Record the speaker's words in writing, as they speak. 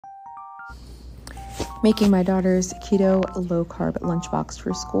making my daughter's keto low-carb lunchbox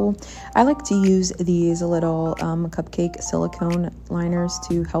for school. I like to use these little cupcake silicone liners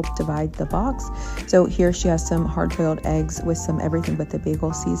to help divide the box. So here she has some hard-boiled eggs with some everything but the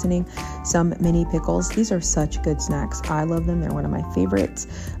bagel seasoning, some mini pickles. These are such good snacks. I love them. They're one of my favorites.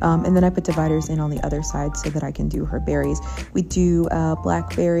 And then I put dividers in on the other side so that I can do her berries. We do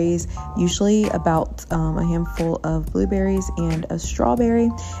blackberries, usually about a handful of blueberries and a strawberry.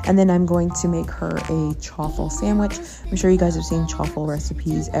 And then I'm going to make her a chaffle sandwich. I'm sure you guys have seen chaffle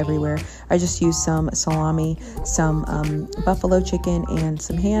recipes everywhere. I just used some salami, some buffalo chicken, and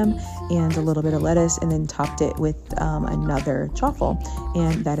some ham, and a little bit of lettuce, and then topped it with another chaffle.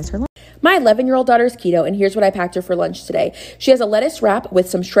 And that is her lunch. My 11-year-old daughter's keto, and here's what I packed her for lunch today. She has a lettuce wrap with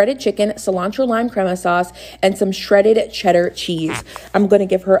some shredded chicken, cilantro lime crema sauce, and some shredded cheddar cheese. I'm going to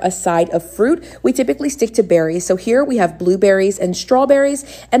give her a side of fruit. We typically stick to berries, so here we have blueberries and strawberries,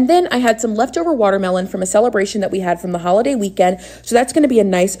 and then I had some leftover watermelon from a celebration that we had from the holiday weekend, so that's going to be a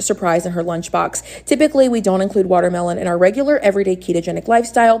nice surprise in her lunchbox. Typically, we don't include watermelon in our regular everyday ketogenic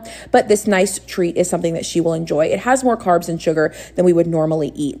lifestyle, but this nice treat is something that she will enjoy. It has more carbs and sugar than we would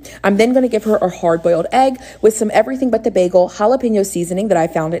normally eat. I'm then going to give her a hard-boiled egg with some everything but the bagel jalapeno seasoning that I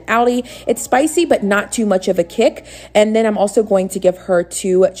found at Aldi. It's spicy, but not too much of a kick. And then I'm also going to give her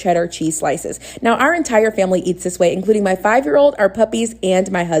 2 cheddar cheese slices. Now, our entire family eats this way, including my 5-year-old, our puppies, and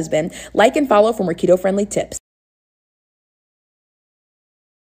my husband. Like and follow for more keto-friendly tips.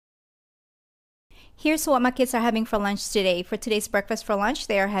 Here's what my kids are having for lunch today. For today's breakfast for lunch,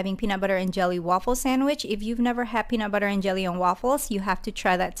 they are having peanut butter and jelly waffle sandwich. If you've never had peanut butter and jelly on waffles, you have to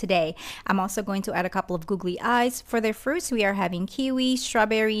try that today. I'm also going to add a couple of googly eyes. For their fruits, we are having kiwi,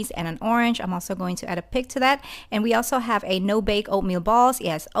 strawberries, and an orange. I'm also going to add a pig to that. And we also have a no-bake oatmeal balls. It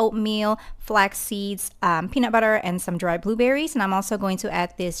has oatmeal, flax seeds, peanut butter, and some dried blueberries. And I'm also going to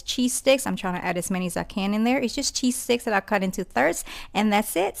add this cheese sticks. I'm trying to add as many as I can in there. It's just cheese sticks that I cut into thirds. And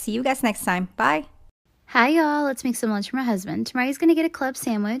that's it. See you guys next time. Bye. Hi y'all, let's make some lunch for my husband. Tomorrow's gonna get a club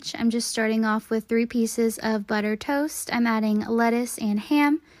sandwich. I'm just starting off with 3 pieces of butter toast. I'm adding lettuce and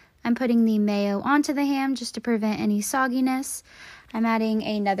ham. I'm putting the mayo onto the ham just to prevent any sogginess. I'm adding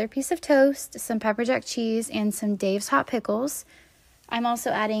another piece of toast, some pepper jack cheese, and some Dave's hot pickles. I'm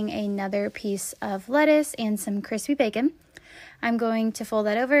also adding another piece of lettuce and some crispy bacon. I'm going to fold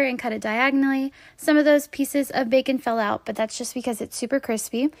that over and cut it diagonally. Some of those pieces of bacon fell out, but that's just because it's super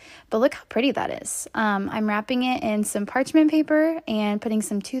crispy. But look how pretty that is. I'm wrapping it in some parchment paper and putting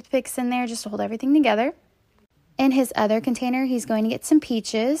some toothpicks in there just to hold everything together. In his other container, he's going to get some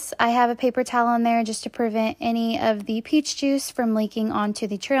peaches. I have a paper towel in there just to prevent any of the peach juice from leaking onto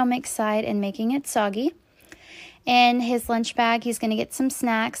the trail mix side and making it soggy. In his lunch bag, he's going to get some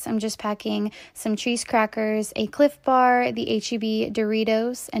snacks. I'm just packing some cheese crackers, a Cliff Bar, the H-E-B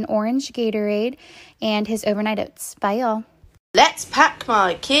Doritos, an orange Gatorade, and his overnight oats. Bye, y'all. Let's pack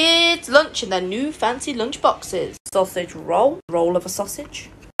my kids' lunch in their new fancy lunch boxes. Sausage roll of a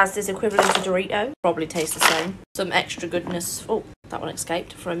sausage. As this equivalent to Dorito, probably tastes the same. Some extra goodness. Oh, that one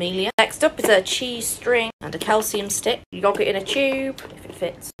escaped for Amelia. Next up is a cheese string and a calcium stick. You got it in a tube, if it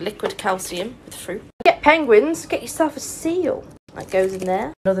fits. Liquid calcium with fruit. Get penguins, get yourself a seal. That goes in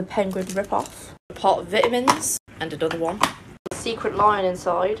there. Another penguin rip-off. A pot of vitamins and another one. A secret lion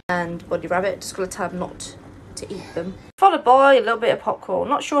inside. And Bunny Rabbit, just got to tell them not to eat them. Followed by a little bit of popcorn.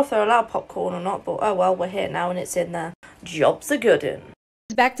 Not sure if they're allowed popcorn or not, but oh well, we're here now and it's in there. Job's a good one.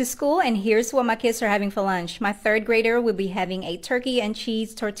 Back to school, and here's what my kids are having for lunch. My 3rd grader will be having a turkey and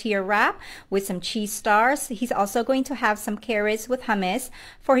cheese tortilla wrap with some cheese stars. He's also going to have some carrots with hummus.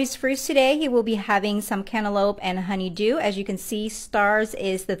 For his fruits today, he will be having some cantaloupe and honeydew. As you can see, stars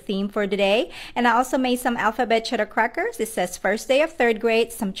is the theme for today. And I also made some alphabet cheddar crackers. It says first day of 3rd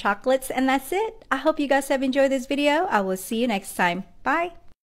grade, some chocolates, and that's it. I hope you guys have enjoyed this video. I will see you next time. Bye.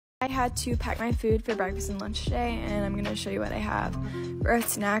 I had to pack my food for breakfast and lunch today, and I'm going to show you what I have. For a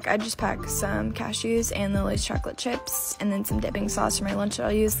snack, I just packed some cashews and the Lay's chocolate chips, and then some dipping sauce for my lunch that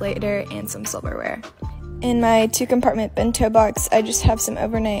I'll use later, and some silverware. In my 2-compartment bento box, I just have some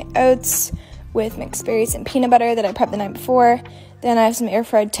overnight oats with mixed berries and peanut butter that I prepped the night before. Then I have some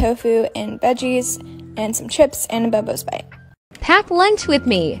air-fried tofu and veggies, and some chips and a Bobo's Bite. Pack lunch with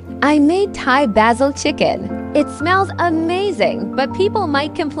me. I made Thai basil chicken. It smells amazing, but people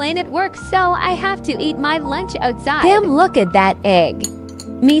might complain at work, so I have to eat my lunch outside. Damn, look at that egg.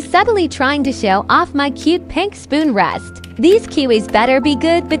 Me subtly trying to show off my cute pink spoon rest. These kiwis better be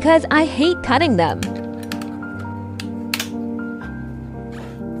good because I hate cutting them.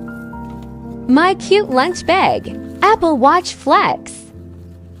 My cute lunch bag. Apple Watch Flex.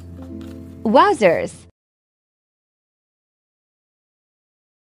 Wowzers.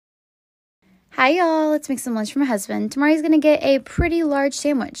 Hi y'all, let's make some lunch for my husband. Tamari's gonna get a pretty large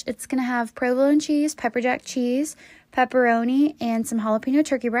sandwich. It's gonna have provolone cheese, pepper jack cheese, pepperoni, and some jalapeno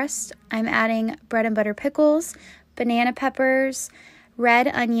turkey breast. I'm adding bread and butter pickles, banana peppers, red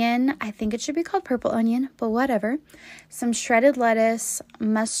onion, I think it should be called purple onion, but whatever, some shredded lettuce,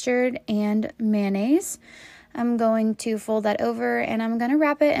 mustard, and mayonnaise. I'm going to fold that over and I'm going to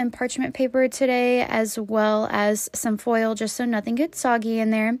wrap it in parchment paper today, as well as some foil just so nothing gets soggy in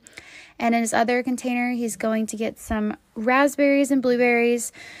there. And in his other container, he's going to get some raspberries and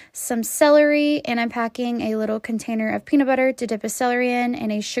blueberries, some celery, and I'm packing a little container of peanut butter to dip his celery in,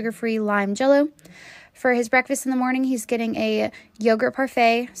 and a sugar-free lime jello. For his breakfast in the morning, he's getting a yogurt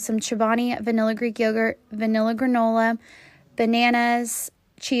parfait, some Chobani vanilla Greek yogurt, vanilla granola, bananas,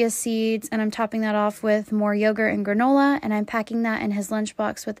 chia seeds, and I'm topping that off with more yogurt and granola, and I'm packing that in his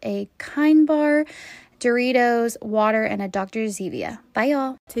lunchbox with a Kind bar, Doritos, water, and a Dr. Zevia. Bye,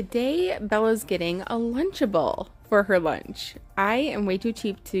 y'all. Today, Bella's getting a Lunchable for her lunch. I am way too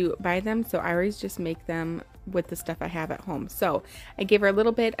cheap to buy them, so I always just make them with the stuff I have at home. So I gave her a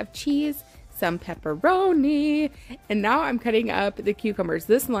little bit of cheese, some pepperoni, and now I'm cutting up the cucumbers.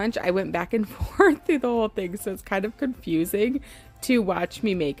 This lunch, I went back and forth through the whole thing, so it's kind of confusing to watch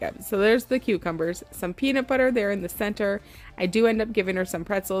me make them. So there's the cucumbers, some peanut butter there in the center. I do end up giving her some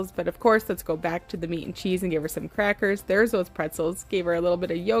pretzels, but of course, let's go back to the meat and cheese and give her some crackers. There's those pretzels. Gave her a little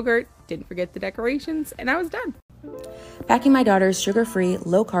bit of yogurt, didn't forget the decorations, and I was done. Packing my daughter's sugar-free,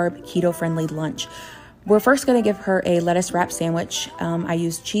 low-carb, keto-friendly lunch. We're first going to give her a lettuce wrap sandwich. I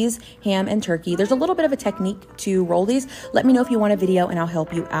used cheese, ham, and turkey. There's a little bit of a technique to roll these. Let me know if you want a video and I'll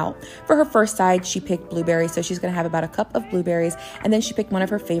help you out. For her first side, she picked blueberries, so she's going to have about a cup of blueberries, and then she picked one of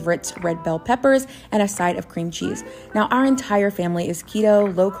her favorites, red bell peppers, and a side of cream cheese. Now, our entire family is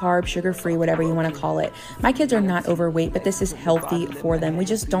keto, low carb, sugar-free, whatever you want to call it. My kids are not overweight, but this is healthy for them. We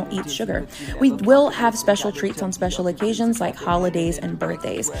just don't eat sugar. We will have special treats on special occasions like holidays and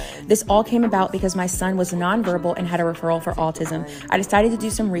birthdays. This all came about because my son was nonverbal and had a referral for autism. I decided to do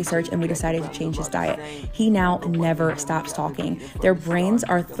some research and we decided to change his diet. He now never stops talking. Their brains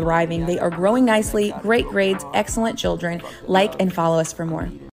are thriving. They are growing nicely, great grades, excellent children. Like and follow us for more.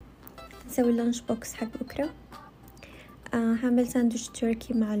 نسوي اللانش بوكس حق بكرة. هعمل ساندويتش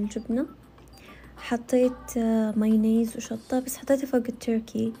تركي مع الجبنة. حطيت مايونيز وشطة، بس حطيته فوق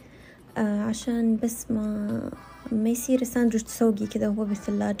التركي عشان بس ما يصير ساندويتش سوقي كذا وهو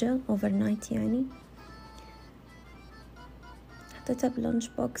بالثلاجة overnight يعني. حطيتها باللانش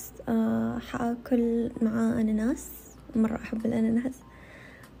بوكس. حاكل معاه أناناس، مرة أحب الأناناس.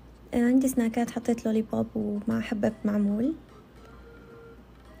 عندي سناكات، حطيت لولي بوب ومع حبة معمول.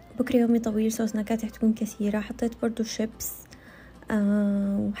 بكرة يومي طويل، سو سناكاتي حتكون كثيرة. حطيت برضو شيبس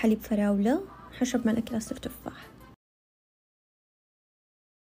وحليب فراولة. حشرب مع الأكل عصير تفاح.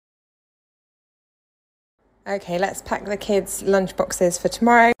 Okay, let's pack the kids' lunch boxes for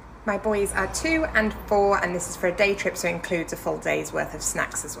tomorrow. My boys are 2 and 4, and this is for a day trip, so it includes a full day's worth of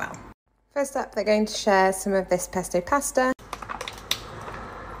snacks as well. First up, they're going to share some of this pesto pasta.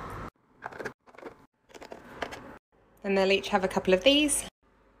 Then they'll each have a couple of these.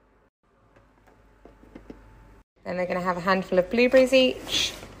 Then they're going to have a handful of blueberries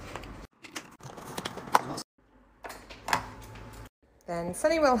each. Then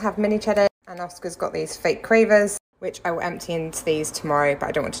Sunny will have mini cheddar, and Oscar's got these fake cravers, which I will empty into these tomorrow, but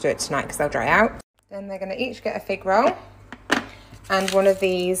I don't want to do it tonight because they'll dry out. Then they're going to each get a fig roll and one of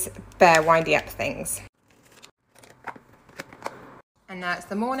these bear windy up things. And now it's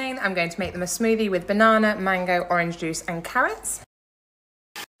the morning. I'm going to make them a smoothie with banana, mango, orange juice and carrots.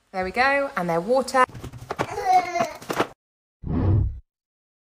 There we go, and their water.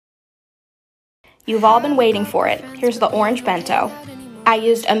 You've all been waiting for it. Here's the orange bento. I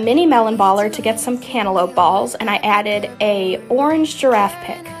used a mini melon baller to get some cantaloupe balls, and I added a orange giraffe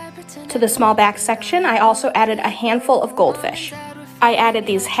pick. To the small back section, I also added a handful of goldfish. I added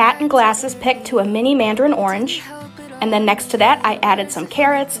these hat and glasses picked to a mini mandarin orange, and then next to that I added some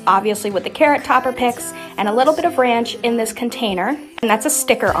carrots, obviously with the carrot topper picks, and a little bit of ranch in this container, and that's a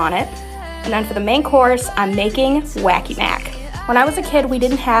sticker on it. And then for the main course, I'm making Wacky Mac. When I was a kid, we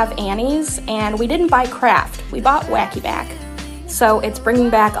didn't have Annie's, and we didn't buy Kraft. We bought Wacky Mac. So it's bringing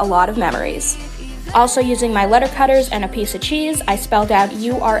back a lot of memories. Also using my letter cutters and a piece of cheese, I spelled out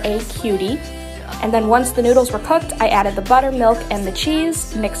 "You are a cutie." And then once the noodles were cooked, I added the buttermilk and the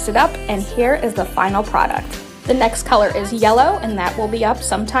cheese, mixed it up, and here is the final product. The next color is yellow, and that will be up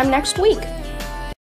sometime next week.